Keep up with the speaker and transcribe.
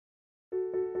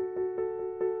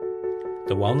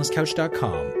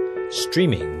thewellnesscouch.com,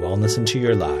 streaming wellness into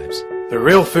your lives. The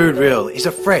Real Food Real is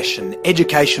a fresh and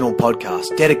educational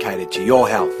podcast dedicated to your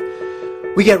health.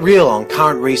 We get real on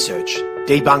current research,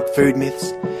 debunk food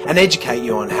myths, and educate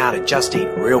you on how to just eat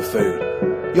real food.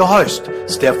 Your host,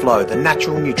 Steph Lowe, the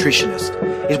natural nutritionist,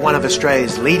 is one of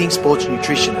Australia's leading sports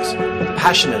nutritionists,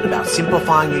 passionate about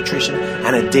simplifying nutrition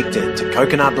and addicted to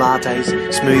coconut lattes,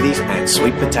 smoothies, and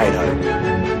sweet potato.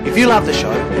 If you love the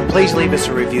show, then please leave us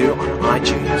a review on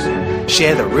iTunes.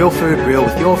 Share the Real Food Real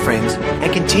with your friends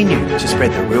and continue to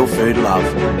spread the real food love.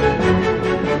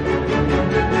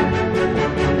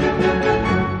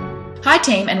 Hi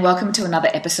team, and welcome to another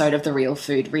episode of The Real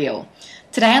Food Real.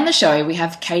 Today on the show we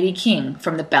have Katie King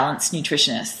from The Balanced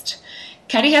Nutritionist.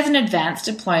 Katie has an advanced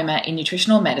diploma in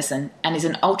nutritional medicine and is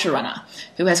an ultra runner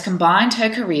who has combined her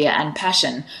career and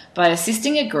passion by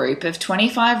assisting a group of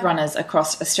 25 runners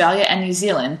across Australia and New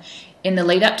Zealand in the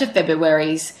lead up to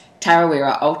February's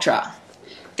Tarawera Ultra.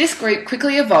 This group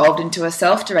quickly evolved into a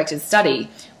self-directed study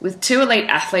with 2 elite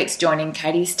athletes joining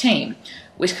Katie's team,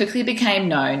 which quickly became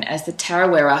known as the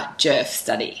Tarawera JERF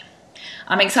study.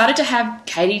 I'm excited to have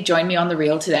Katie join me on The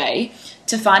Reel today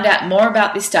to find out more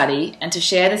about this study and to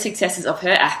share the successes of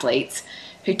her athletes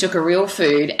who took a real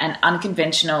food and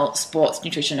unconventional sports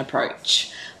nutrition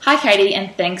approach. Hi Katie,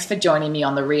 and thanks for joining me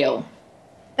on The Reel.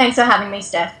 Thanks for having me,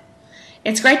 Steph.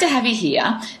 It's great to have you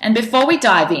here, and before we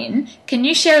dive in, can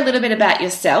you share a little bit about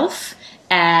yourself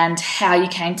and how you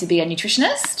came to be a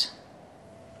nutritionist?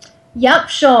 Yep,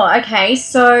 sure. Okay,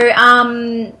 so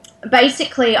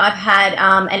basically I've had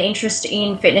an interest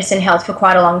in fitness and health for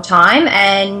quite a long time,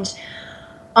 and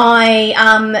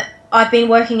I've been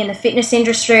working in the fitness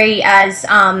industry as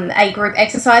a group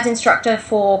exercise instructor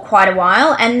for quite a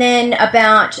while, and then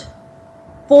about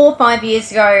 4 or 5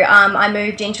 years ago I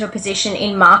moved into a position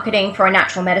in marketing for a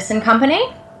natural medicine company.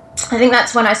 I think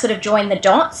that's when I sort of joined the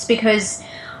dots, because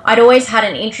I'd always had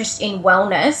an interest in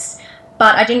wellness,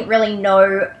 but I didn't really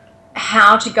know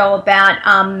how to go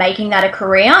about making that a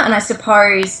career. And I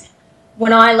suppose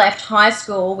when I left high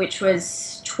school, which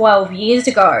was 12 years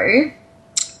ago,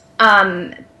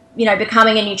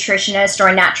 becoming a nutritionist or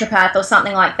a naturopath or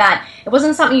something like that, it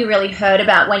wasn't something you really heard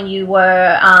about when you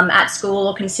were at school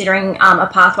or considering a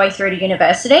pathway through to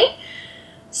university.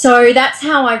 So that's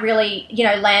how I really,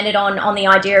 landed on the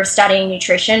idea of studying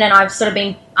nutrition. And I've sort of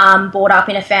been brought up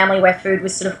in a family where food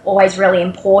was sort of always really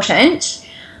important.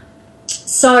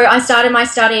 So I started my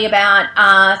study about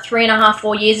 3.5,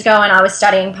 4 years ago, and I was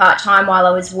studying part-time while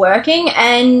I was working.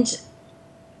 And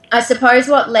I suppose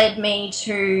what led me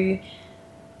to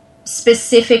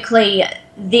specifically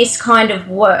this kind of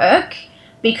work,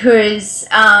 because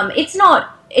it's not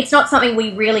something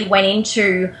we really went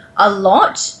into a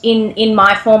lot in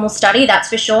my formal study, that's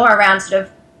for sure, around sort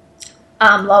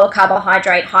of lower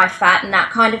carbohydrate, high fat and that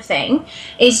kind of thing,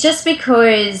 is just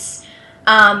because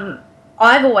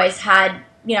I've always had,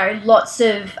 lots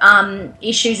of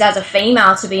issues as a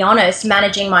female, to be honest,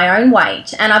 managing my own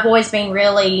weight. And I've always been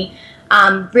really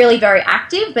very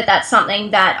active, but that's something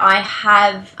that I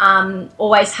have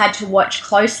always had to watch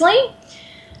closely.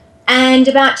 And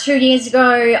about 2 years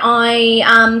ago,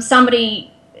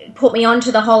 somebody put me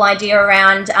onto the whole idea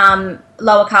around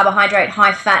lower carbohydrate,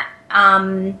 high fat.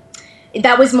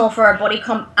 That was more for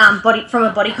from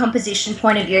a body composition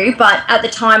point of view, but at the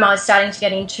time I was starting to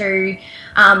get into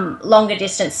longer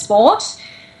distance sport,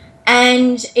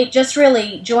 and it just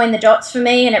really joined the dots for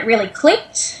me, and it really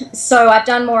clicked. So I've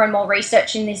done more and more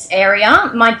research in this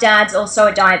area. My dad's also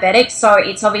a diabetic, so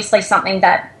it's obviously something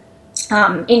that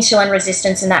insulin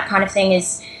resistance and that kind of thing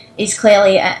is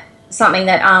clearly something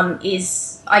that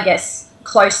is, I guess,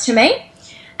 close to me.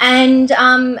 And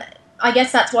I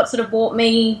guess that's what sort of brought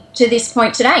me to this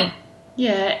point today.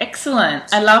 Yeah, excellent.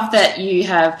 I love that you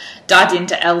have dived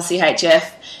into LCHF,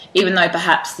 even though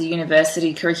perhaps the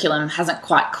university curriculum hasn't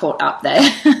quite caught up there.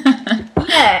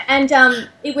 Yeah, and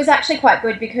it was actually quite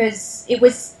good, because it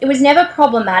was never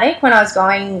problematic when I was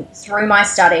going through my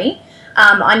study.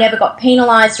 I never got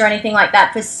penalised or anything like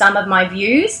that for some of my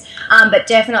views, but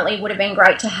definitely would have been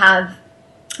great to have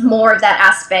more of that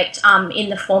aspect in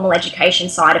the formal education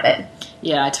side of it.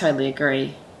 Yeah, I totally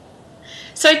agree.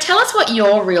 So tell us what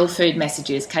your real food message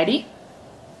is, Katie.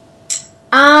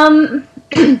 I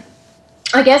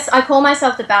guess I call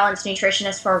myself the balanced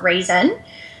nutritionist for a reason.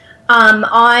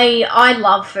 I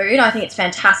love food. I think it's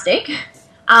fantastic.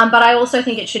 But I also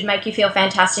think it should make you feel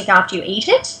fantastic after you eat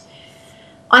it.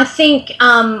 I think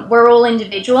we're all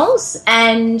individuals,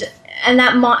 and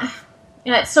that might,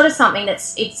 it's sort of something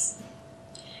that's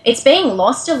it's being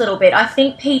lost a little bit. I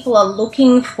think people are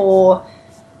looking for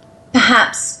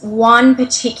perhaps one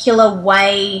particular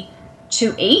way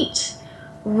to eat.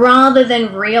 rather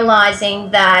than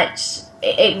realizing that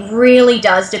it really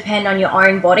does depend on your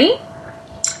own body.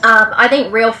 I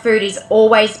think real food is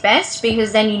always best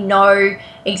because then you know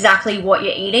exactly what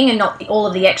you're eating and not all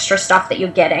of the extra stuff that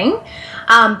you're getting.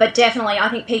 But definitely, I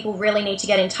think people really need to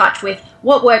get in touch with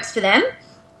what works for them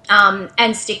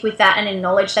and stick with that and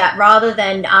acknowledge that rather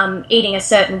than eating a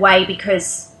certain way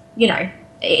because, you know,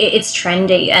 it's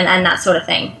trendy and that sort of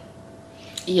thing.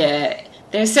 Yeah,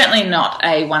 there's certainly not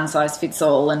a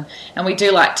one-size-fits-all, and we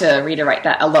do like to reiterate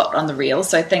that a lot on the reel,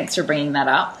 so thanks for bringing that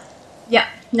up. Yeah,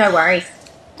 no worries.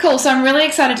 Cool, so I'm really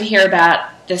excited to hear about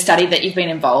the study that you've been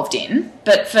involved in,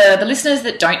 but for the listeners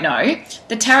that don't know,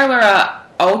 the Tarawera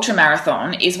Ultra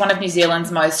Marathon is one of New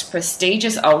Zealand's most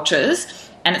prestigious ultras,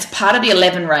 and it's part of the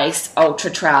 11-race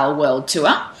Ultra Trail World Tour.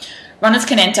 Runners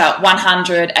can enter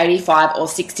 100, 85 or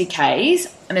 60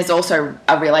 Ks, and there's also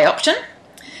a relay option.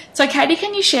 So Katie,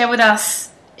 can you share with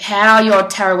us how your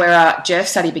Tarawera JERF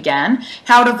study began,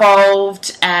 how it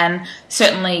evolved, and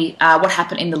certainly what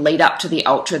happened in the lead up to the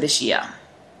Ultra this year?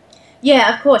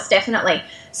 Yeah, of course, definitely.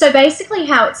 So basically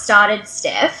how it started,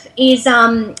 Steph, is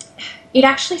it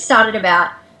actually started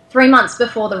about 3 months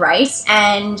before the race,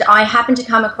 and I happened to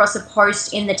come across a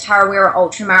post in the Tarawera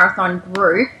Ultra Marathon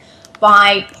group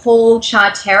by Paul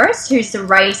Charteris, who's the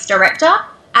race director.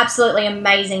 Absolutely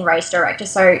amazing race director,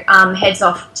 so hats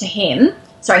off to him.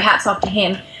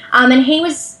 And he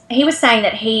was saying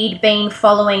that he'd been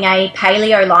following a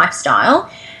paleo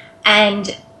lifestyle,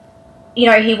 and you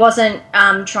know, he wasn't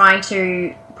trying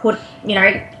to put, you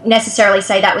know, necessarily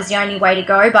say that was the only way to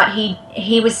go, but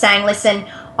he was saying, listen,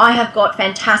 I have got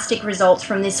fantastic results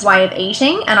from this way of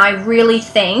eating, and I really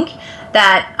think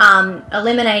that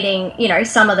eliminating, you know,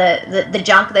 some of the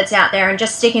junk that's out there and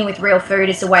just sticking with real food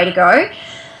is the way to go.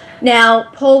 Now,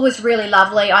 Paul was really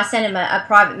lovely. I sent him a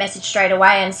private message straight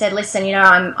away and said, listen, you know,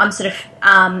 I'm sort of,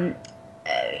 I'm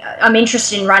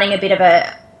interested in running a bit of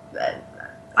a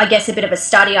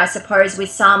study, I suppose,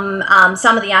 with some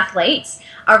of the athletes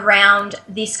around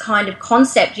this kind of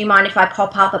concept. Do you mind if I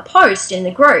pop up a post in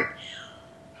the group?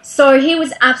 So he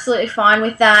was absolutely fine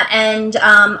with that, and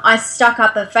I stuck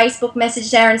up a Facebook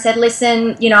message there and said,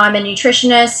 listen, you know, I'm a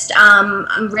nutritionist,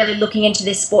 I'm really looking into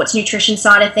this sports nutrition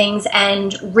side of things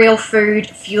and real food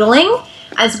fueling,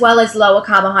 as well as lower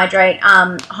carbohydrate,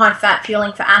 high fat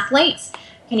fueling for athletes.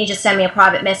 Can you just send me a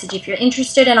private message if you're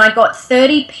interested? And I got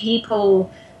 30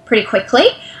 people pretty quickly,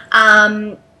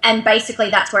 and basically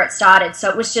that's where it started. So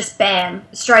it was just bam,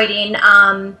 straight in.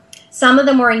 Some of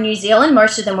them were in New Zealand.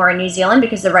 Most of them were in New Zealand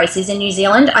because the race is in New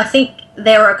Zealand. I think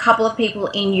there were a couple of people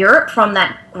in Europe from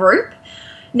that group.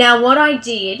 Now, what I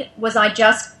did was I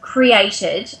just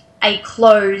created a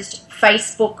closed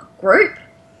Facebook group,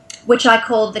 which I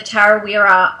called the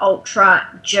Tarawera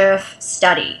Ultra JERF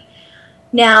Study.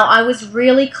 Now, I was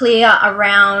really clear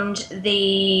around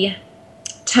the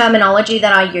terminology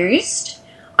that I used.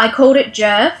 I called it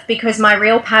JERF because my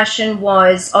real passion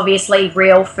was obviously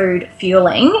real food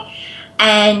fueling,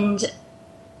 and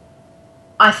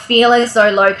I feel as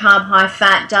though low carb, high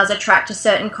fat does attract a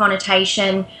certain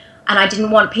connotation, and I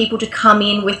didn't want people to come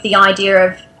in with the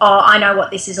idea of, oh, I know what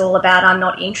this is all about, I'm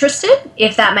not interested,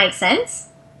 if that makes sense.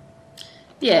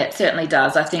 Yeah, it certainly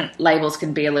does. I think labels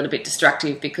can be a little bit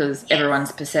destructive because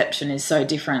everyone's perception is so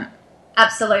different.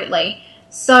 Absolutely.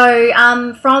 So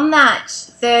from that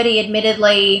 30,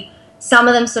 admittedly, some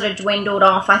of them sort of dwindled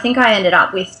off. I think I ended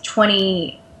up with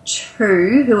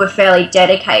 22 who were fairly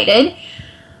dedicated.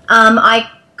 I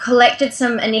collected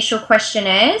some initial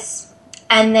questionnaires,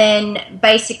 and then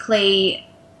basically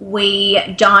we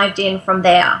dived in from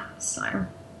there. So,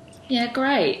 yeah,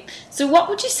 great. So what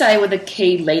would you say were the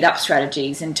key lead-up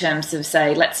strategies in terms of,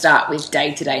 say, let's start with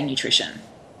day-to-day nutrition?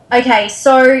 Okay,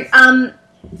 so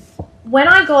when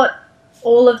I got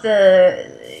all of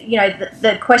the, you know,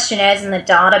 the questionnaires and the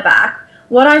data back,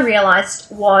 what I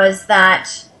realized was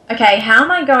that, okay, how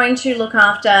am I going to look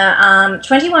after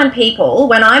 21 people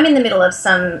when I'm in the middle of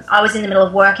I was in the middle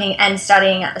of working and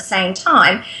studying at the same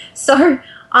time? So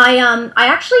I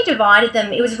actually divided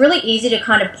them. It was really easy to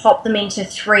kind of pop them into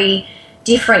 3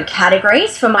 different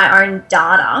categories for my own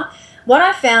data. What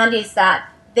I found is that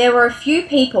there were a few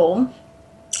people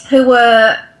who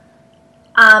were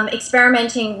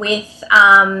experimenting with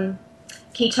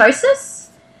ketosis,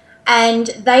 and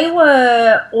they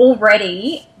were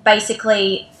already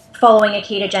basically following a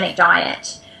ketogenic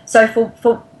diet. So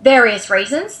for various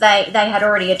reasons, they had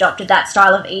already adopted that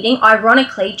style of eating.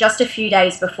 Ironically, just a few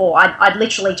days before, I'd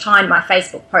literally timed my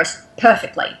Facebook post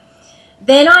perfectly.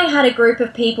 Then I had a group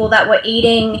of people that were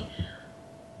eating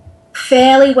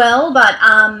fairly well, but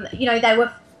you know, they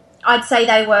were I'd say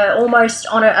they were almost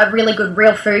on a really good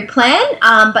real food plan,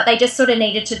 but they just sort of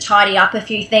needed to tidy up a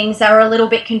few things. They were a little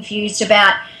bit confused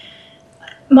about,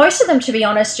 most of them, to be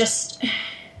honest, just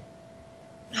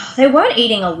they weren't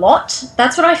eating a lot.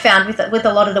 That's what I found with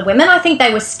a lot of the women. I think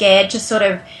they were scared to sort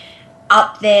of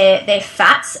up their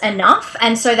fats enough,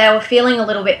 and so they were feeling a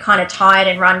little bit kind of tired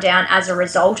and run down as a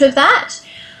result of that.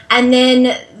 And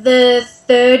then the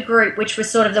third group, which was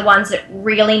sort of the ones that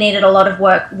really needed a lot of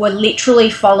work, were literally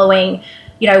following,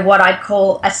 what I'd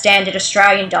call a standard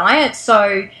Australian diet.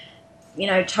 So,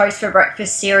 toast for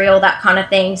breakfast, cereal, that kind of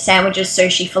thing, sandwiches,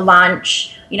 sushi for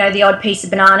lunch, the odd piece of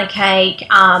banana cake,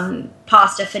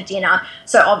 pasta for dinner.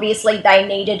 So obviously they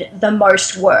needed the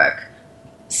most work.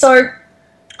 So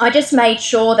I just made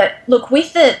sure that, look,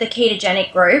 with the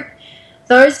ketogenic group,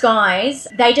 those guys,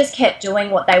 they just kept doing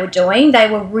what they were doing. They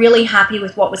were really happy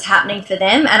with what was happening for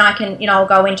them, and I'll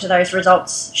go into those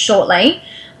results shortly.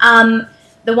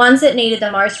 The ones that needed the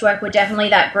most work were definitely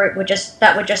that group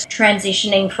that were just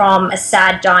transitioning from a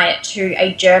SAD diet to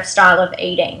a JERF style of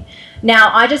eating.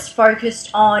 Now, I just focused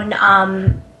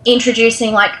on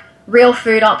introducing real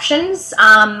food options.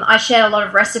 I shared a lot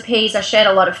of recipes. I shared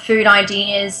a lot of food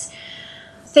ideas,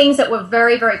 things that were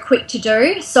very, very quick to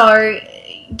do. So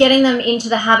getting them into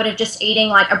the habit of just eating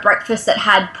a breakfast that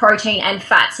had protein and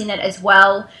fats in it as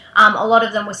well. A lot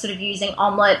of them were sort of using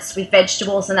omelettes with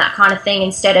vegetables and that kind of thing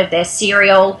instead of their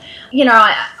cereal.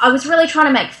 I was really trying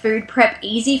to make food prep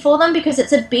easy for them because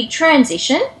it's a big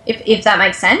transition, if that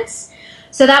makes sense.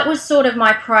 So that was sort of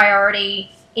my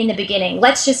priority in the beginning.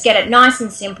 Let's just get it nice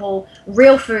and simple,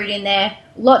 real food in there,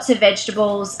 lots of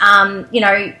vegetables,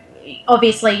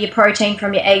 obviously your protein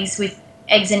from your eggs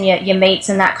and your meats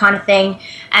and that kind of thing,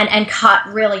 and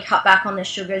really cut back on the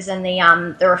sugars and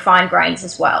the refined grains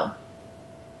as well.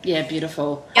 Yeah,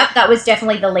 beautiful. Yep, that was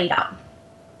definitely the lead up.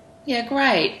 Yeah,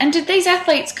 great. And did these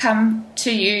athletes come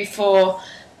to you for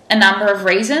a number of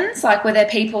reasons? Were there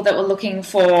people that were looking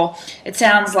for, it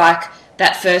sounds like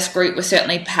that first group was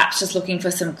certainly perhaps just looking for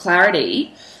some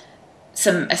clarity,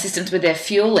 some assistance with their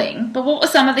fueling, but what were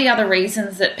some of the other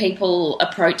reasons that people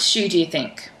approached you, do you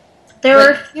think? There were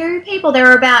a few people. There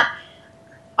were about,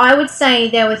 I would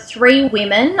say there were 3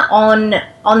 women on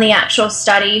the actual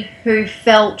study who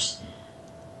felt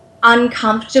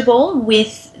uncomfortable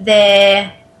with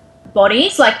their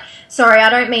bodies. Sorry, I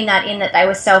don't mean that in that they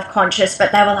were self-conscious,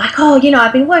 but they were like,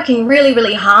 I've been working really,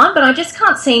 really hard, but I just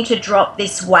can't seem to drop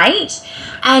this weight.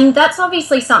 And that's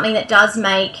obviously something that does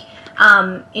make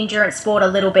endurance sport a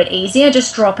little bit easier,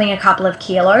 just dropping a couple of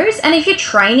kilos. And if you're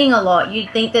training a lot,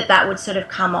 you'd think that would sort of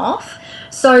come off.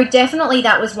 So definitely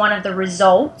that was one of the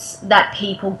results that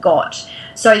people got.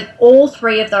 So all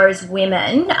 3 of those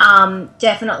women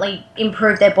definitely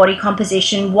improved their body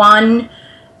composition. One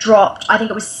dropped, I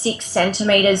think it was 6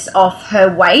 centimetres off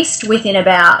her waist within it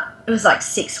was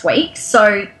 6 weeks.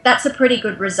 So that's a pretty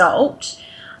good result.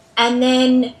 And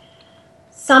then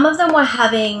some of them were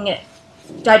having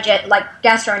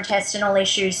gastrointestinal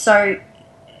issues. So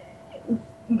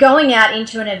going out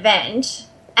into an event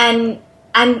and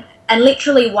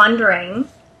literally wondering,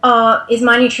 is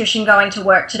my nutrition going to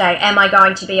work today? Am I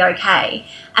going to be okay?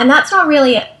 And that's not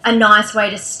really a nice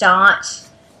way to start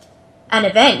an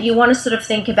event. You want to sort of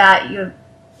think about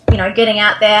getting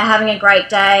out there, having a great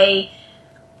day,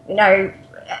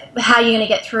 how you're going to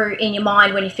get through in your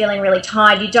mind when you're feeling really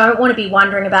tired. You don't want to be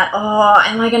wondering about,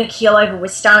 am I going to keel over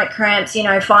with stomach cramps,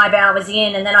 5 hours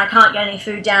in, and then I can't get any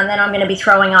food down, then I'm going to be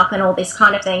throwing up and all this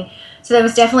kind of thing. So there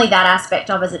was definitely that aspect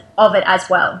of it as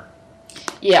well.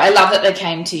 Yeah, I love that they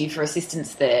came to you for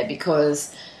assistance there,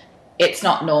 because it's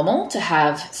not normal to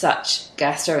have such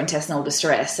gastrointestinal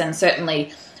distress, and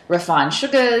certainly refined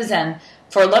sugars, and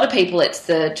for a lot of people it's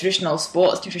the traditional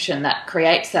sports nutrition that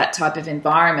creates that type of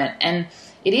environment, and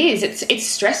it's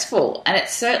stressful, and it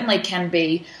certainly can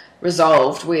be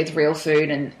resolved with real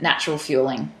food and natural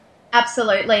fueling.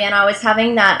 Absolutely, and I was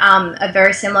having that a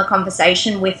very similar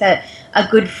conversation with a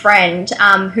good friend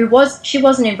she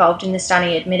wasn't involved in the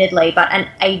study, admittedly, but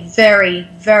a very,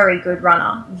 very good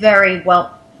runner, very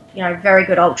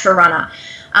good ultra runner.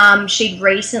 She'd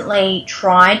recently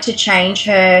tried to change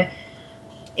her,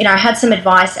 had some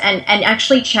advice and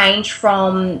actually changed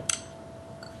from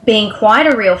being quite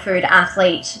a real food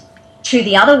athlete to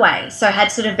the other way. So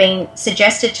had sort of been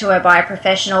suggested to her by a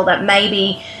professional that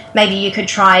maybe you could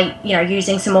try,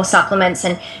 using some more supplements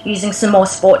and using some more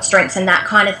sports drinks and that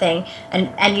kind of thing,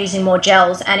 and using more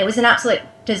gels. And it was an absolute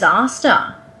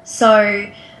disaster. So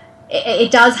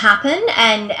it does happen,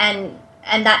 and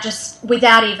that just,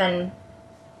 without even,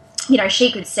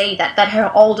 she could see that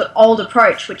her old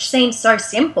approach, which seems so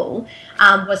simple,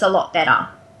 was a lot better.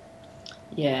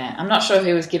 Yeah, I'm not sure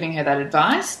who was giving her that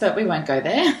advice, but we won't go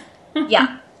there.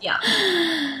 Yeah.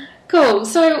 Cool.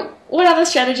 So what other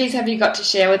strategies have you got to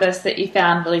share with us that you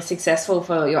found really successful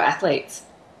for your athletes?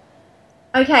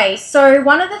 Okay, so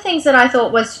one of the things that I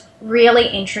thought was really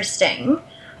interesting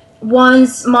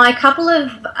was my couple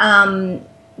of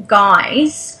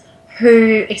guys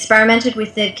who experimented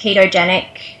with the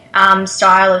ketogenic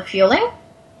style of fueling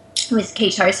with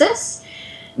ketosis.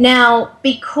 Now,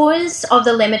 because of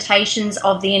the limitations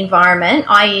of the environment,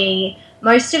 i.e.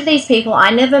 most of these people I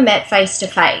never met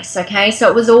face-to-face, okay? So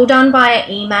it was all done via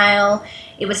email.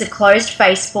 It was a closed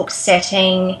Facebook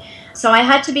setting. So I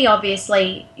had to be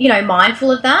obviously,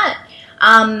 mindful of that.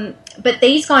 But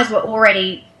these guys were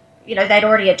already, they'd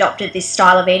already adopted this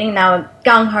style of eating. They were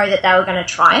gung-ho that they were going to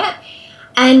try it.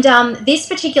 And this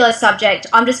particular subject,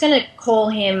 I'm just going to call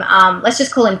him, let's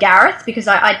just call him Gareth, because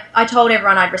I told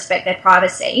everyone I'd respect their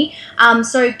privacy.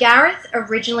 So Gareth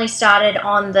originally started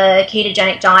on the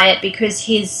ketogenic diet because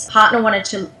his partner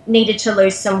needed to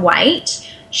lose some weight.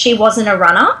 She wasn't a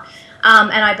runner,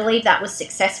 and I believe that was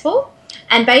successful.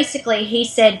 And basically he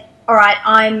said, all right,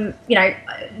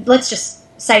 let's just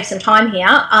save some time here.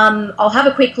 I'll have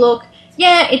a quick look.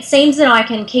 Yeah, it seems that I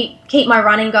can keep my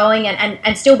running going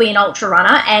and still be an ultra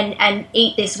runner and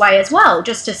eat this way as well,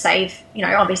 just to save,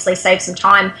 obviously save some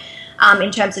time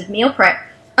in terms of meal prep.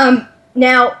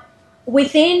 Now,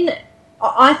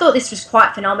 I thought this was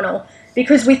quite phenomenal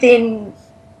because within,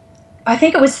 I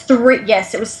think it was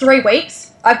 3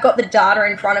 weeks. I've got the data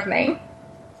in front of me.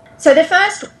 So the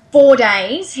first 4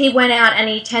 days, he went out and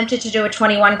he attempted to do a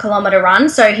 21-kilometre run.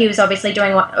 So he was obviously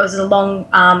doing what was a long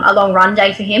run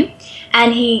day for him,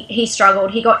 and he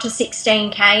struggled. He got to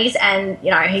 16 k's, and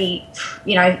he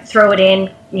threw it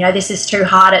in. This is too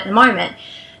hard at the moment.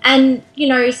 And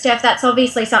Steph, that's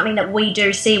obviously something that we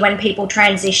do see when people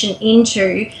transition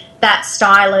into that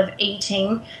style of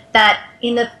eating. That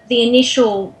in the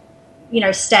initial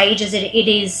stages, it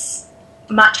is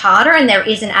much harder, and there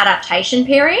is an adaptation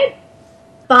period.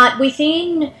 But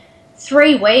within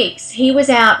 3 weeks, he was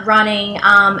out running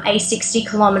a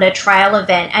 60-kilometre trail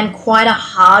event, and quite a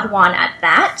hard one at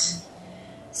that.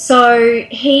 So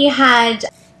he had,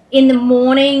 in the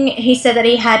morning, he said that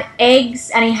he had eggs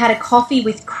and he had a coffee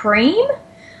with cream.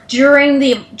 During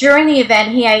the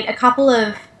event, he ate a couple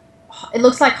of, it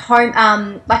looks like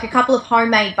a couple of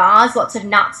homemade bars, lots of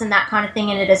nuts and that kind of thing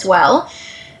in it as well.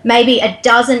 Maybe a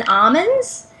dozen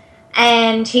almonds,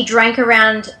 and he drank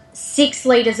around 6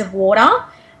 litres of water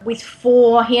with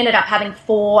he ended up having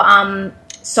 4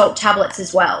 salt tablets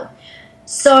as well.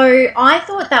 So I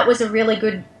thought that was a really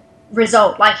good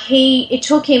result. It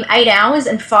took him 8 hours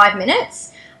and 5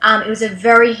 minutes. It was a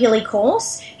very hilly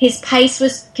course. His pace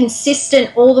was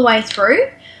consistent all the way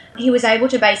through. He was able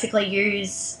to basically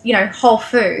use, whole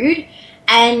food.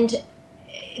 And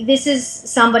this is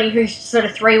somebody who sort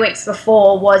of 3 weeks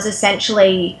before was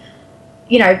essentially,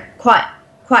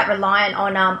 quite reliant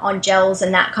on gels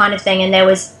and that kind of thing, and there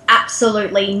was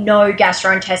absolutely no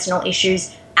gastrointestinal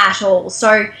issues at all.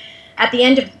 So at the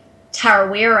end of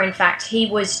Tarawera, in fact, he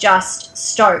was just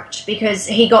stoked because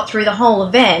he got through the whole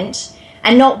event,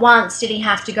 and not once did he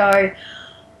have to go,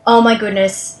 oh my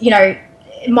goodness,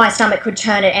 my stomach could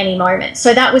turn at any moment.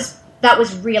 So that was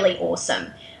really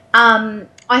awesome.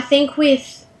 I think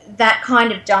with that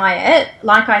kind of diet,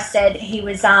 like I said, he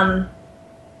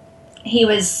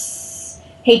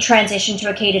transitioned to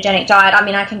a ketogenic diet. I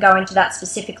mean, I can go into that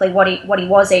specifically, what he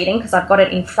was eating, because I've got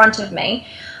it in front of me.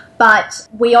 But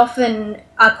we often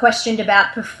are questioned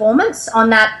about performance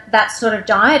on that sort of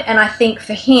diet. And I think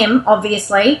for him,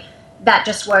 obviously, that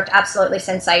just worked absolutely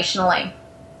sensationally.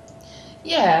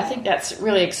 Yeah, I think that's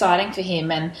really exciting for him,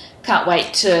 and can't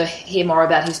wait to hear more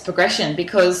about his progression,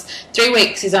 because 3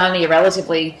 weeks is only a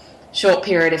relatively short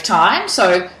period of time.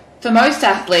 So for most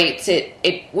athletes, it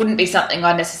wouldn't be something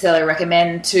I necessarily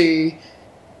recommend to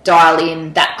dial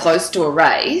in that close to a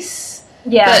race.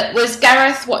 Yeah. But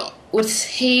was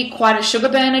he quite a sugar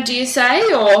burner, do you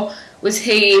say? Or was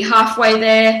he halfway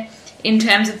there in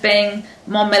terms of being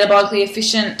more metabolically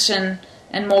efficient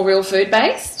and more real food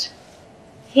based?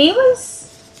 He was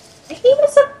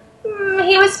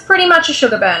pretty much a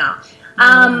sugar burner.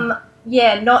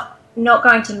 Yeah, not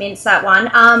going to mince that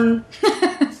one.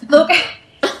 Look,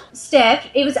 Steph,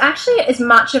 it was actually as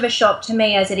much of a shock to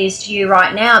me as it is to you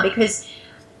right now, because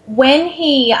when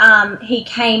he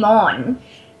came on,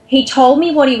 he told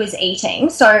me what he was eating.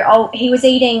 So he was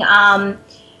eating,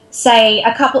 say,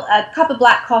 a cup of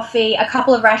black coffee, a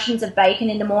couple of rations of bacon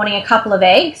in the morning, a couple of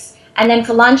eggs, and then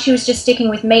for lunch he was just sticking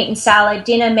with meat and salad,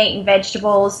 dinner meat and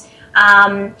vegetables.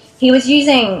 He was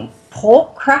using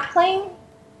pork crackling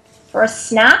for a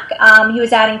snack. He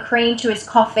was adding cream to his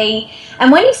coffee.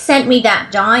 And when he sent me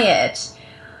that diet,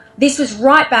 this was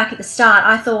right back at the start.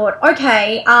 I thought,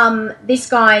 okay, this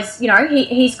guy's,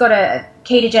 he's got a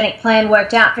ketogenic plan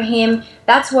worked out for him.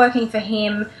 That's working for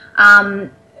him.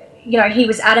 He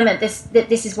was adamant that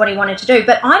this is what he wanted to do.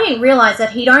 But I didn't realise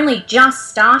that he'd only just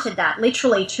started that,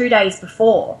 literally 2 days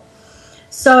before.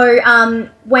 So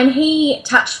when he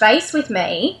touched base with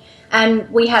me and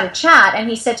we had a chat, and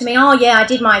he said to me, oh, yeah, I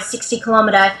did my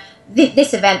 60-kilometre,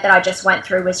 this event that I just went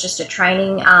through was just a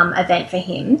training event for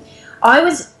him. I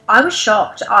was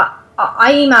shocked.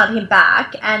 I emailed him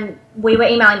back, and we were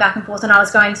emailing back and forth, and I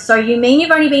was going, so you mean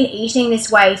you've only been eating this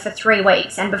way for 3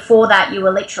 weeks, and before that he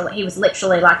was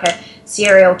literally like a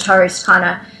cereal toast kind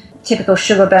of typical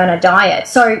sugar burner diet.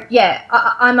 So yeah,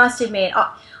 I must admit,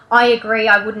 I agree.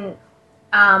 I wouldn't,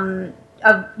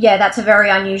 that's a very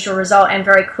unusual result and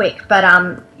very quick, but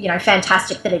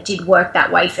fantastic that it did work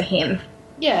that way for him.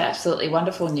 Yeah, absolutely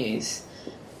wonderful news.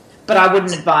 But I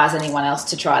wouldn't advise anyone else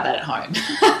to try that at home.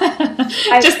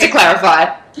 Just to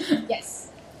clarify. Yes.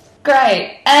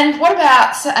 Great. And what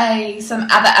about, say, some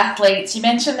other athletes? You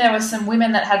mentioned there were some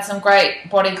women that had some great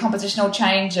body compositional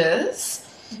changes.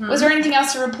 Mm-hmm. Was there anything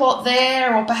else to report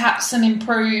there, or perhaps some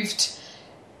improved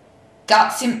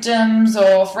gut symptoms,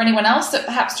 or for anyone else that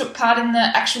perhaps took part in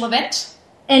the actual event?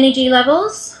 Energy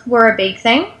levels were a big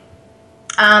thing.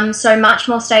 So much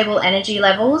more stable energy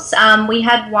levels. We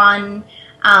had one...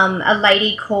 a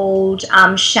lady called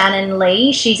Shannon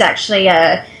Lee. She's actually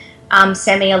a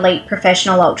semi-elite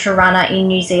professional ultra runner in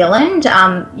New Zealand.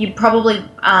 You probably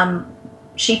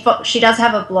she does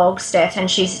have a blog, Steph,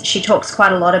 and she talks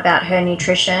quite a lot about her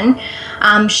nutrition.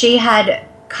 She had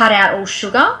cut out all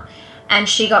sugar, and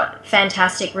she got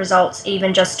fantastic results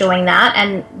even just doing that.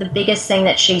 And the biggest thing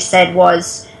that she said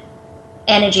was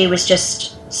energy was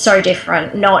just so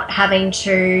different, not having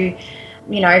to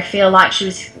feel like she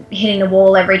was hitting the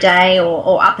wall every day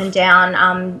or up and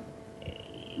down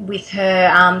with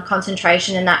her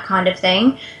concentration and that kind of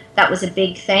thing. That was a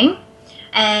big thing.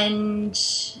 And,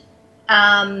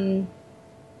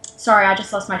 sorry, I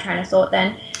just lost my train of thought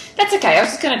then. That's okay. I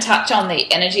was just going to touch on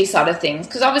the energy side of things,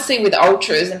 because obviously with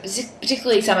ultras, and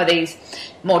particularly some of these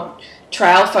more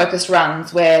trail-focused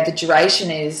runs where the duration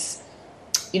is,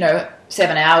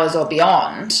 7 hours or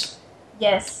beyond...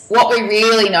 Yes. What we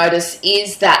really notice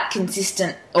is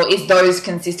those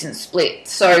consistent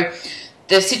splits. So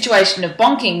the situation of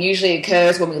bonking usually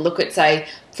occurs when we look at, say,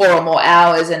 4 or more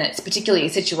hours, and it's particularly a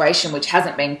situation which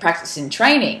hasn't been practiced in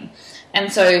training.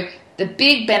 And so the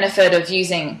big benefit of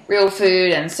using real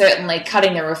food and certainly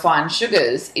cutting the refined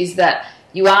sugars is that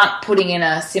you aren't putting in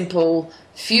a simple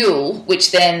fuel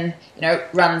which then,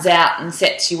 runs out and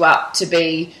sets you up to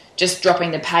be just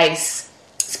dropping the pace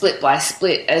split by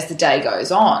split as the day goes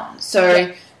on.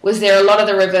 So was there a lot of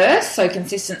the reverse, so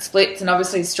consistent splits and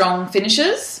obviously strong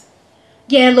finishes?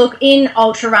 Yeah, look, in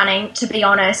ultra running, to be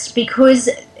honest, because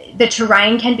the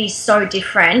terrain can be so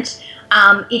different,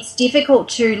 it's difficult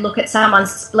to look at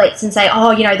someone's splits and say,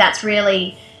 that's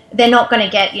really... They're not going to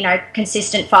get,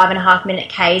 consistent 5.5 minute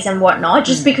Ks and whatnot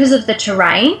just because of the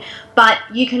terrain. But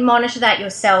you can monitor that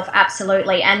yourself,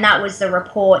 absolutely. And that was the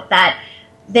report that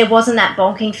there wasn't that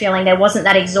bonking feeling, there wasn't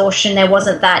that exhaustion, there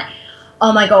wasn't that,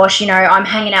 oh my gosh, I'm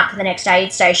hanging out for the next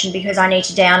aid station because I need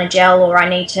to down a gel or I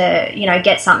need to,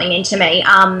 get something into me.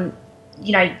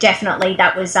 Definitely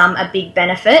that was a big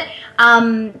benefit.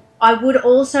 I would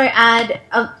also add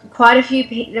quite a few,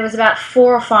 there was about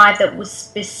 4 or 5 that was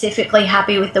specifically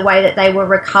happy with the way that they were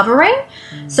recovering.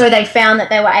 So they found that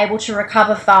they were able to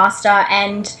recover faster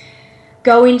and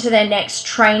go into their next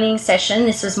training session.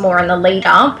 This was more in the lead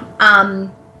up.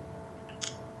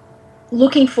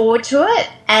 Looking forward to it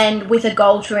and with a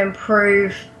goal to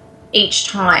improve each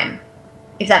time,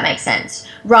 if that makes sense.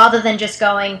 Rather than just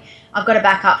going, I've got to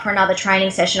back up for another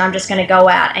training session, I'm just going to go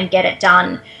out and get it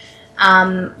done.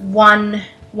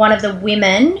 One of the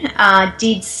women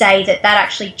did say that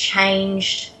actually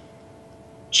changed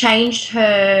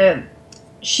her.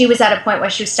 She was at a point where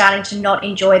she was starting to not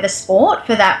enjoy the sport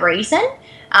for that reason.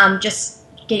 Just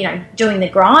doing the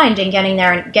grind and getting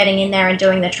in there and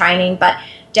doing the training, but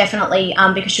definitely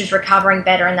because she was recovering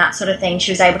better and that sort of thing,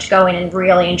 she was able to go in and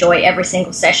really enjoy every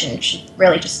single session. She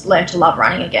really just learned to love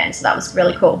running again, so that was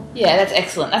really cool. Yeah, that's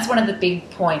excellent. That's one of the big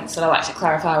points that I like to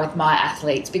clarify with my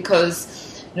athletes,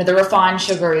 because the refined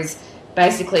sugar is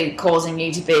basically causing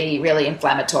you to be really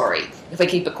inflammatory. If we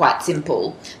keep it quite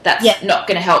simple, that's not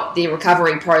going to help the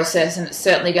recovery process, and it's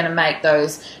certainly going to make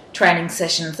those training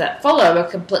sessions that follow a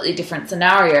completely different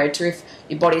scenario to if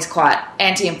your body's quite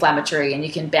anti-inflammatory and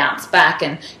you can bounce back.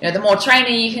 And the more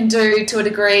training you can do to a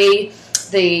degree,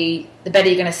 the better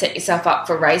you're going to set yourself up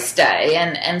for race day.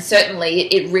 And certainly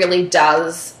it really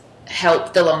does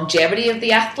help the longevity of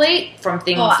the athlete from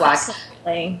things like,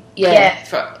 absolutely.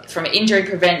 From injury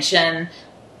prevention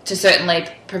to certainly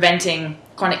preventing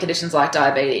chronic conditions like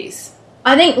diabetes.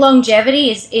 I think longevity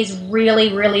is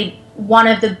really, really one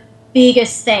of the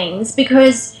biggest things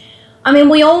because, I mean,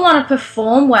 we all want to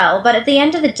perform well, but at the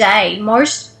end of the day,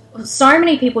 so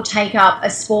many people take up a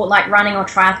sport like running or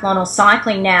triathlon or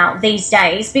cycling now these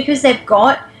days because they've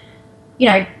got,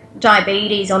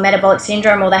 diabetes or metabolic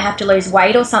syndrome, or they have to lose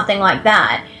weight or something like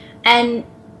that. And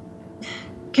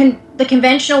the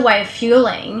conventional way of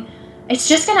fueling, it's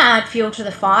just going to add fuel to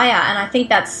the fire, and I think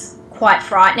that's quite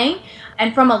frightening.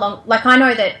 And from I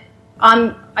know that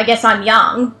I guess I'm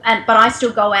young, but I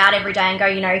still go out every day and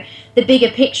go, the bigger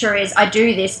picture is I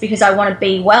do this because I want to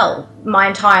be well my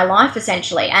entire life,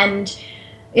 essentially. And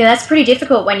that's pretty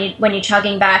difficult when you're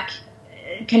chugging back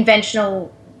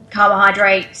conventional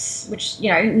carbohydrates, which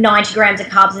 90 grams of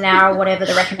carbs an hour or whatever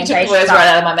the recommendation. You took the words right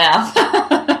out of my mouth.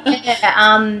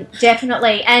 Yeah,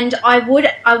 definitely. And I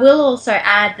will also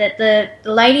add that the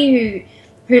lady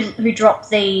who dropped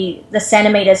the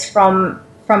centimeters from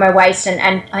her waist, and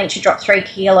I think she dropped 3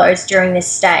 kilos during this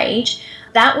stage,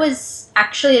 that was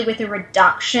actually with a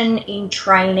reduction in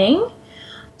training.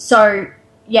 So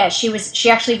yeah, she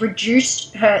actually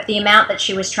reduced the amount that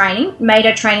she was training, made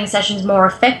her training sessions more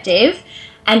effective,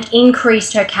 and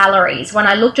increased her calories. When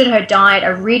I looked at her diet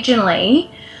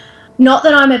originally, not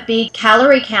that I'm a big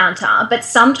calorie counter, but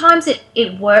sometimes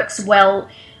it works well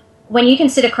when you can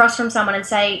sit across from someone and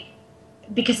say,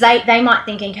 because they might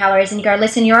think in calories, and you go,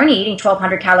 listen, you're only eating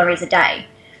 1,200 calories a day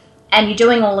and you're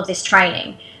doing all of this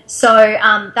training. So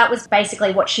that was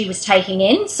basically what she was taking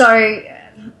in. So,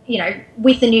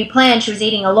 with the new plan, she was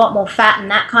eating a lot more fat and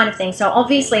that kind of thing. So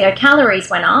obviously her calories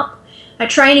went up, her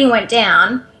training went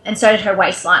down, and so did her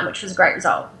waistline, which was a great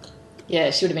result.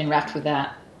 Yeah, she would have been wrapped with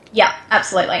that. Yeah,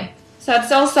 absolutely. So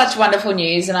it's all such wonderful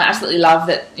news, and I absolutely love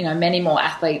that, many more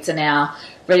athletes are now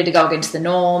ready to go against the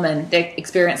norm, and they're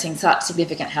experiencing such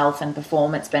significant health and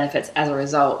performance benefits as a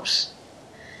result.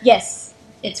 Yes,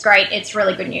 it's great. It's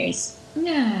really good news.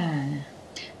 Yeah.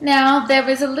 Now, there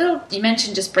was you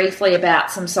mentioned just briefly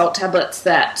about some salt tablets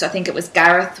that I think it was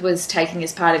Gareth was taking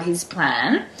as part of his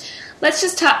plan. Let's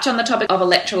just touch on the topic of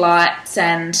electrolytes,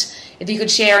 and if you could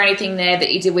share anything there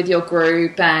that you did with your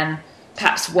group, and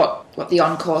perhaps what the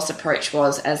on-course approach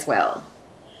was as well.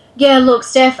 Yeah, look,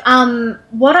 Steph,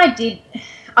 what I did,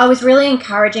 I was really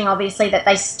encouraging, obviously, that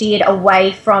they steered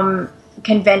away from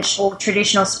conventional,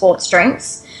 traditional sports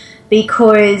drinks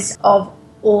because of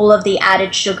all of the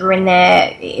added sugar in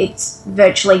there. It's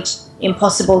virtually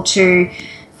impossible to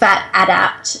fat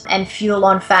adapt and fuel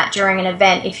on fat during an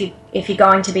event if you're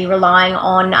going to be relying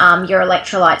on your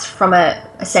electrolytes from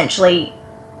essentially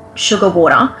sugar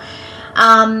water.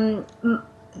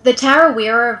 The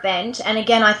Tarawera event, and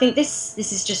again, I think this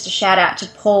is just a shout out to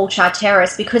Paul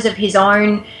Charteris because of his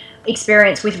own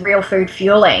experience with real food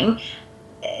fueling.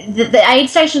 The aid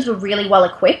stations were really well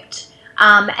equipped,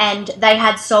 and they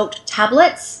had salt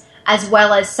tablets as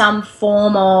well as some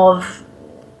form of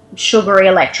sugary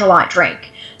electrolyte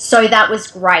drink. So that was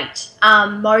great.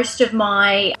 Most of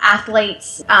my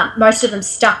athletes, most of them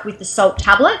stuck with the salt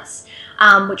tablets,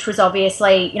 which was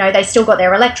obviously, they still got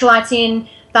their electrolytes in,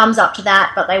 thumbs up to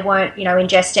that, but they weren't,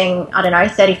 ingesting,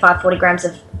 35, 40 grams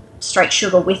of straight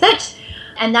sugar with it.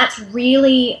 And that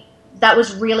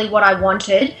was really what I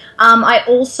wanted. I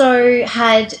also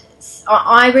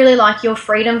I really like your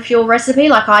Freedom Fuel recipe.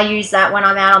 Like, I use that when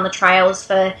I'm out on the trails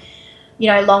for,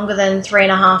 longer than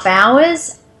 3.5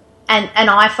 hours. And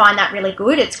I find that really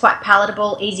good. It's quite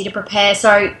palatable, easy to prepare.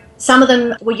 So some of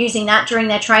them were using that during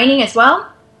their training as well.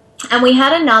 And we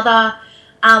had another,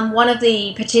 one of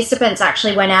the participants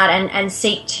actually went out and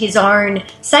seeked his own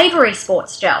savoury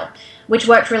sports gel, which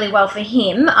worked really well for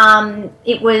him.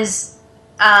 It was,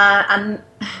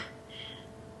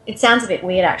 it sounds a bit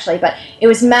weird actually, but it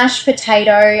was mashed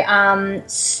potato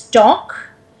stock.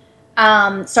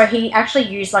 So he actually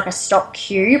used like a stock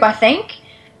cube, I think,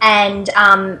 and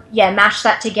mashed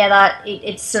that together.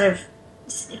 It's sort of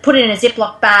put it in a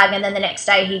Ziploc bag, and then the next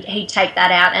day he'd take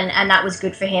that out, and that was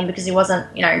good for him because he wasn't,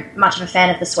 much of a fan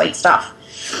of the sweet stuff.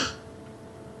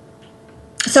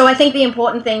 So I think the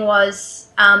important thing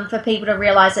was for people to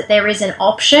realise that there is an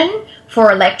option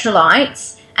for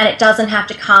electrolytes, and it doesn't have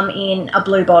to come in a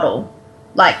blue bottle,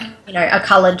 like, a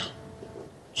coloured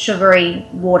sugary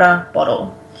water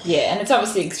bottle. Yeah, and it's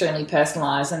obviously extremely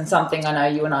personalised, and something I know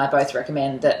you and I both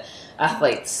recommend that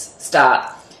athletes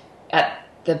start at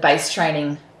the base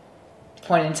training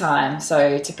point in time,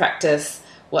 so to practice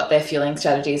what their fueling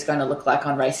strategy is going to look like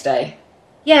on race day.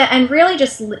 Yeah, and really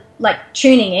just like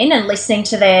tuning in and listening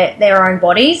to their own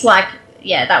bodies. Like,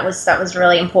 yeah, that was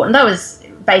really important. That was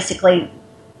basically,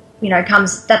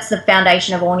 that's the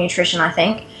foundation of all nutrition, I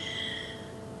think.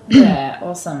 Yeah,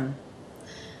 awesome.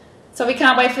 So we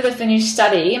can't wait for the finished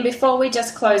study. And before we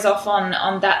just close off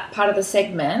on that part of the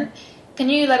segment, can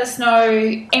you let us know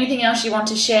anything else you want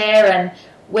to share and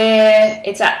where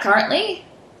it's at currently?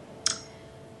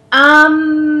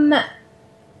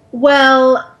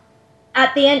 Well,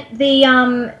 at the end,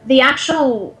 the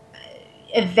actual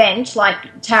event,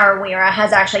 like Tarawera,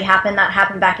 has actually happened. That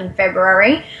happened back in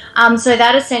February. So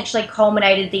that essentially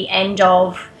culminated the end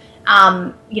of,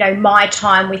 my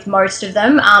time with most of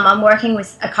them. I'm working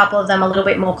with a couple of them a little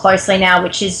bit more closely now,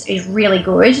 which is really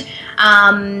good.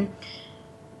 So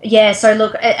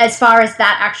look, as far as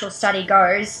that actual study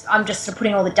goes, I'm just sort of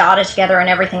putting all the data together and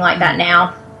everything like that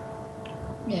now.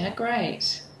 Yeah,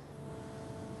 great.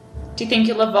 Do you think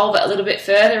you'll evolve it a little bit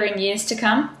further in years to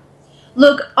come?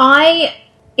 Look,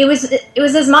 it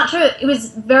was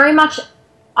very much.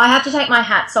 I have to take my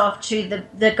hats off to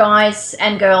the guys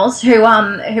and girls who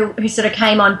sort of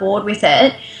came on board with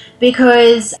it,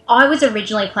 because I was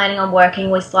originally planning on working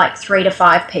with like 3 to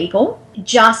 5 people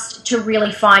just to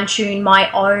really fine tune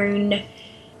my own,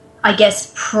 I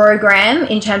guess, program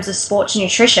in terms of sports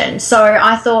nutrition. So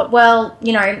I thought, well,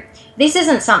 this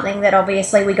isn't something that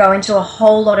obviously we go into a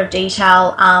whole lot of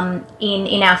detail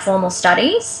in our formal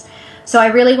studies. So I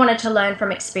really wanted to learn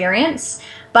from experience.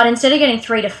 But instead of getting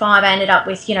 3 to 5, I ended up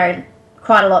with,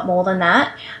 quite a lot more than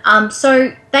that.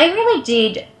 So they really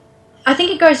did. I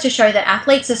think it goes to show that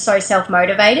athletes are so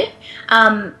self-motivated.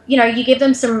 You give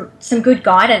them some good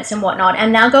guidance and whatnot,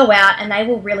 and they'll go out and they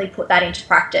will really put that into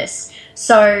practice.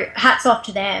 So hats off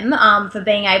to them for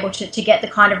being able to get the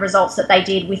kind of results that they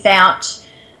did without,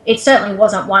 it certainly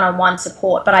wasn't one-on-one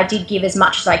support, but I did give as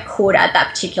much as I could at that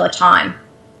particular time.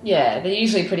 Yeah, they're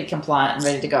usually pretty compliant and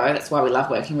ready to go. That's why we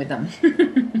love working with them.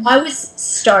 I was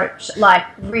stoked, like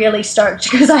really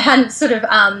stoked, because I hadn't sort of,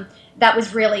 that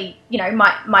was really,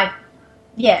 I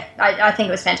think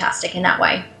it was fantastic in that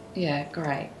way. Yeah,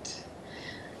 great.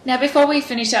 Now, before we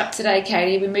finish up today,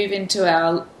 Katie, we move into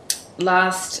our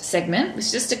last segment.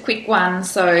 It's just a quick one,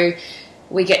 so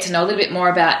we get to know a little bit more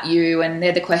about you, and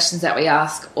they're the questions that we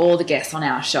ask all the guests on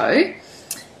our show.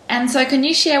 And so can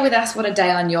you share with us what a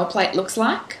day on your plate looks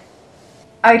like?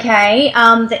 Okay,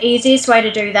 the easiest way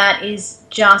to do that is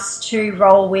just to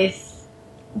roll with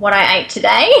what I ate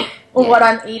today or what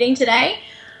I'm eating today.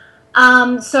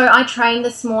 So I trained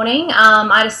this morning.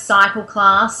 I had a cycle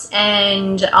class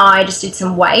and I just did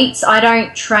some weights. I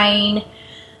train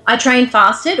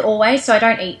fasted always, so I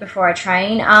don't eat before I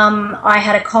train. I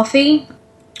had a coffee.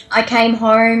 I came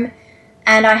home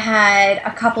and I had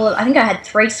I think I had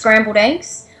 3 scrambled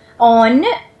eggs.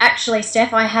 Actually,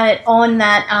 Steph, I had it on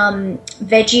that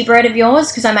veggie bread of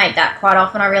yours, because I make that quite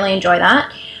often. I really enjoy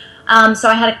that. So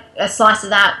I had a slice of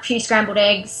that, a few scrambled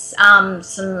eggs, some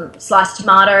sliced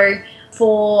tomato.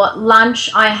 For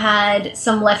lunch, I had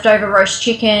some leftover roast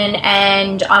chicken,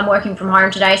 and I'm working from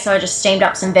home today, so I just steamed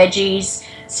up some veggies,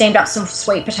 steamed up some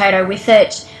sweet potato with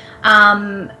it.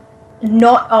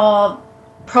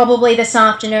 Probably this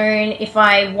afternoon, if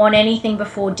I want anything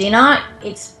before dinner,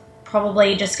 it's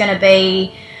probably just going to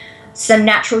be some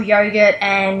natural yogurt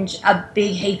and a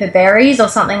big heap of berries or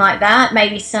something like that.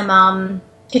 Maybe some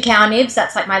cacao nibs.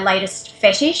 That's like my latest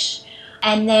fetish.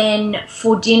 And then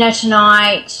for dinner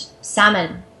tonight,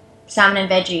 salmon and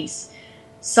veggies.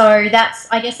 So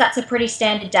I guess that's a pretty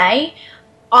standard day.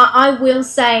 I will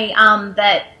say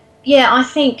that, I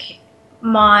think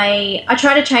I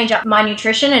try to change up my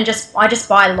nutrition and I just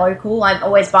buy local. I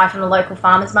always buy from the local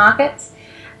farmers markets.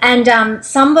 And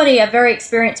a very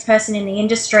experienced person in the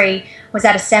industry was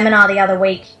at a seminar the other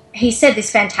week. He said this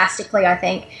fantastically, I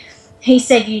think. He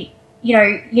said,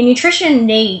 your nutrition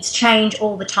needs change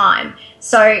all the time.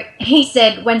 So he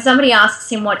said when somebody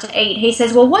asks him what to eat, he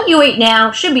says, well, what you eat now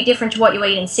should be different to what you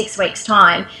eat in 6 weeks'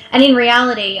 time. And in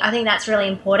reality, I think that's really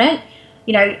important.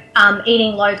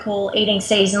 Eating local, eating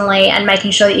seasonally, and making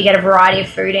sure that you get a variety of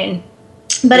food in.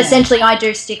 But essentially, I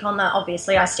stick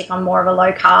on more of a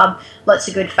low carb, lots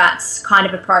of good fats kind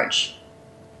of approach.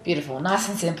 Beautiful. Nice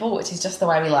and simple, which is just the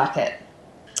way we like it.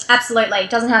 Absolutely.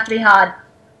 It doesn't have to be hard.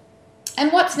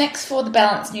 And what's next for the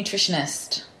Balanced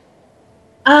Nutritionist?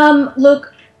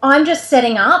 Look, I'm just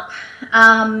setting up.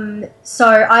 So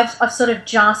I've sort of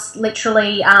just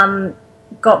literally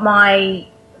got my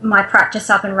practice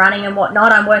up and running and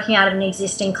whatnot. I'm working out at an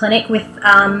existing clinic with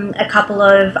a couple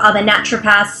of other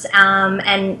naturopaths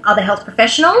and other health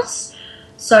professionals.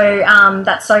 So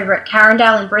that's over at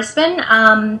Carindale in Brisbane.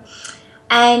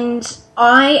 And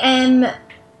I am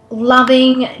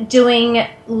loving doing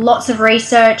lots of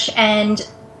research and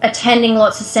attending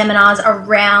lots of seminars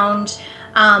around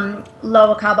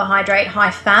lower carbohydrate,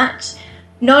 high fat,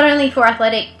 not only for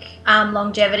athletic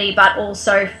longevity, but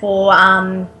also for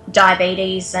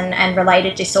diabetes and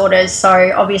related disorders.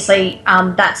 So obviously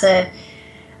that's an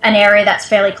area that's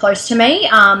fairly close to me,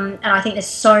 and I think there's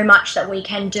so much that we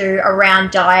can do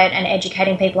around diet and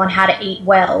educating people on how to eat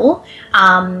well,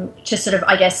 to sort of,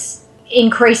 I guess,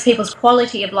 increase people's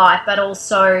quality of life, but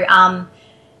also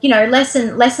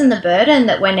lessen the burden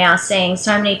that we're now seeing.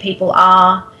 So many people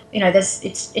are,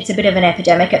 it's a bit of an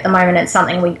epidemic at the moment. It's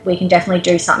something we can definitely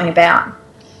do something about.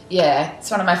 Yeah,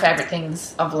 it's one of my favourite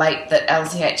things of late that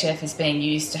LCHF is being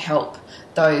used to help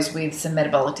those with some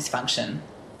metabolic dysfunction.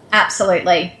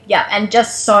 Absolutely, yeah, and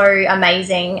just so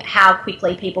amazing how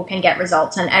quickly people can get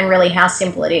results and really how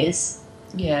simple it is.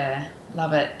 Yeah,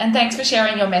 love it. And thanks for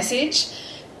sharing your message.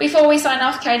 Before we sign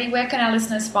off, Katie, where can our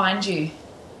listeners find you?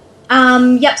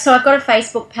 So I've got a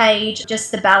Facebook page,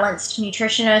 just The Balanced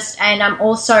Nutritionist, and I'm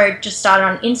also just started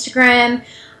on Instagram,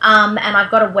 and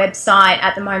I've got a website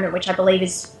at the moment, which I believe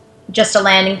is just a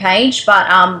landing page, but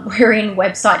we're in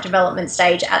website development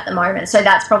stage at the moment, so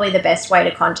that's probably the best way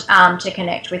to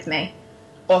connect with me.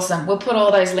 Awesome. We'll put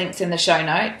all those links in the show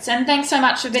notes, and thanks so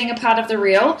much for being a part of The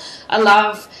Real. I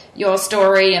love your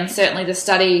story, and certainly the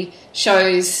study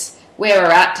shows where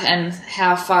we're at and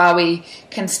how far we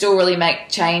can still really make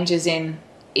changes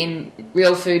in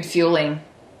real food fueling.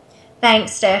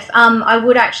 Thanks, Steph. I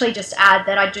would actually just add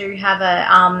that I do have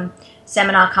a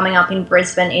seminar coming up in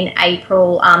Brisbane in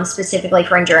April, specifically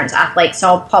for endurance athletes, so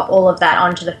I'll pop all of that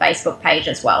onto the Facebook page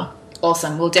as well.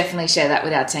 Awesome. We'll definitely share that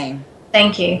with our team.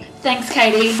 Thank you. Thanks,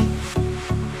 Katie.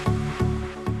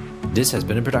 This has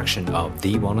been a production of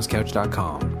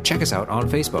TheWellnessCouch.com. Check us out on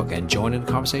Facebook and join in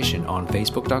the conversation on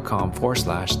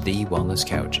Facebook.com/The Wellness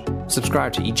Couch.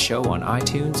 Subscribe to each show on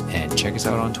iTunes and check us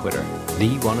out on Twitter.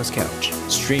 The Wellness Couch,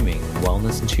 streaming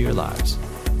wellness into your lives.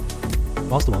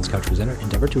 Whilst the Wellness Couch presenter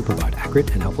endeavor to provide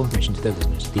accurate and helpful information to their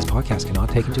listeners, these podcasts cannot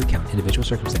take into account individual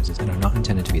circumstances and are not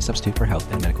intended to be a substitute for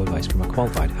health and medical advice from a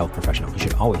qualified health professional. You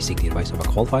should always seek the advice of a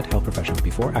qualified health professional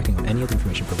before acting on any of the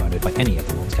information provided by any of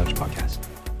the Wellness Couch podcasts.